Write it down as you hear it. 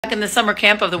In the summer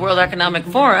camp of the World Economic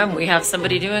Forum, we have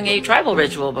somebody doing a tribal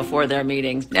ritual before their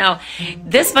meetings. Now,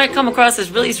 this might come across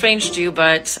as really strange to you,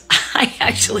 but I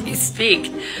actually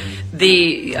speak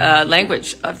the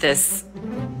language of this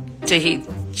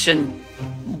Tahitian.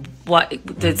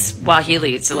 It's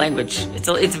Swahili. It's a language.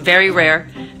 It's very rare,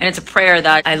 and it's a prayer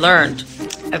that I learned.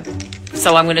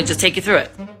 So I'm going to just take you through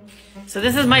it. So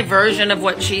this is my version of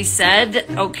what she said.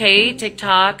 Okay,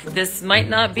 TikTok, this might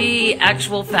not be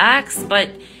actual facts, but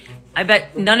I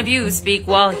bet none of you speak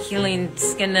Swahili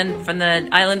skin from the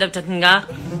island of Tonga.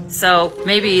 So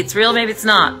maybe it's real, maybe it's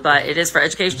not, but it is for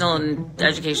educational and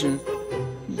education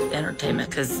entertainment,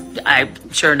 because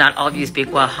I'm sure not all of you speak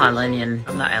Swahili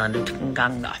from the island of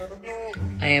Tonga.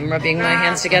 I am rubbing my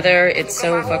hands together. It's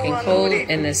so fucking cold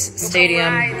in this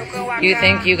stadium. You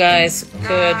think you guys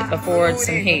could afford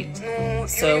some heat.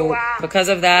 So because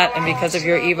of that and because of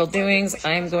your evil doings,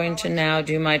 I'm going to now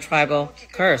do my tribal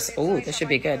curse. Oh, this should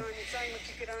be good.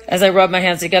 As I rub my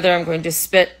hands together, I'm going to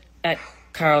spit at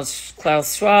Klaus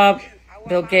Schwab,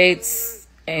 Bill Gates,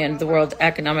 and the World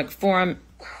Economic Forum.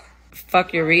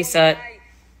 Fuck your reset.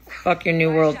 Fuck your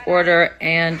New World Order.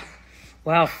 And,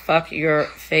 wow, fuck your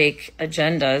fake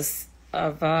agendas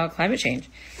of climate change.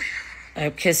 I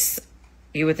kiss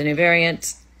you with the new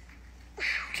variant.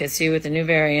 Kiss you with the new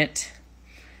variant.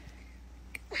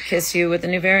 Kiss you with the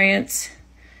new variant.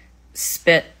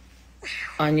 Spit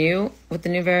on you with the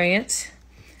new variant.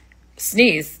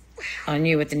 Sneeze on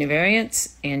you with the new variant.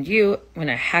 And you, when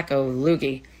I hacko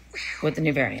loogie with the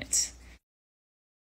new variant.